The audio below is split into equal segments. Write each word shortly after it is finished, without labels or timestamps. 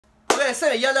為星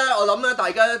期一咧，我諗咧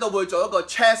大家咧都會做一個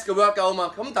chest 嘅 workout 啊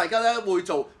嘛，咁大家咧會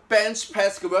做 bench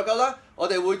press 嘅 workout 啦，我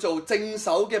哋會做正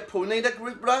手嘅 Pronated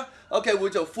grip 啦 ，OK 會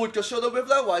做闊嘅 shoulder grip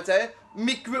啦，或者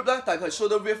mid grip 啦，大概係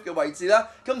shoulder grip 嘅位置啦，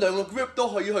咁兩個 grip 都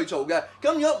可以去做嘅。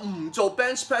咁如果唔做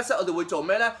bench press 咧，我哋會做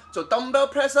咩咧？做 dumbbell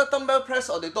press 啦 ，dumbbell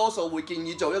press 我哋多數會建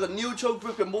議做一個 neutral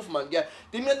grip 嘅 movement 嘅。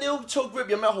點解 neutral grip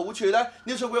有咩好處咧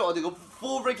 ？neutral grip 我哋個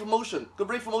full range of motion 個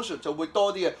range of motion 就會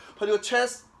多啲嘅，去到個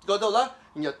chest 嗰度啦，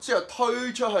然後之後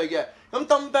推出去嘅。咁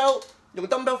dumbbell 用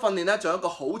dumbbell 訓練咧，仲有一個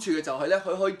好處嘅就係咧，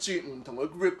佢可以轉唔同嘅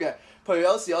grip 嘅。譬如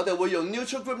有時我哋會用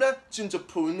neutral grip 咧，轉做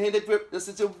Pronated grip， 有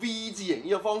少少 V 字形呢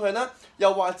個方向啦。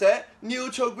又或者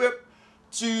neutral grip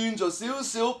轉做少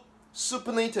少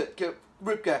Supinated 嘅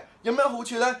grip 嘅。有咩好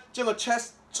處咧？將個 chest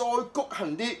再谷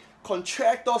行啲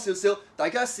 ，contract 多少少。大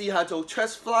家試下做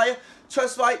chest fly，chest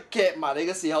fly 夾埋你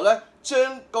嘅時候咧，將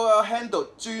嗰個 handle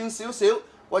轉少少。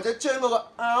或者將嗰個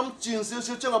arm 轉少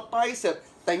少，將個 bicep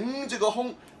頂住個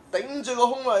胸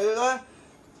嚟咧，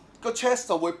個 chest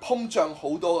就會膨脹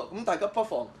好多。咁大家不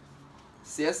妨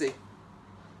試一試。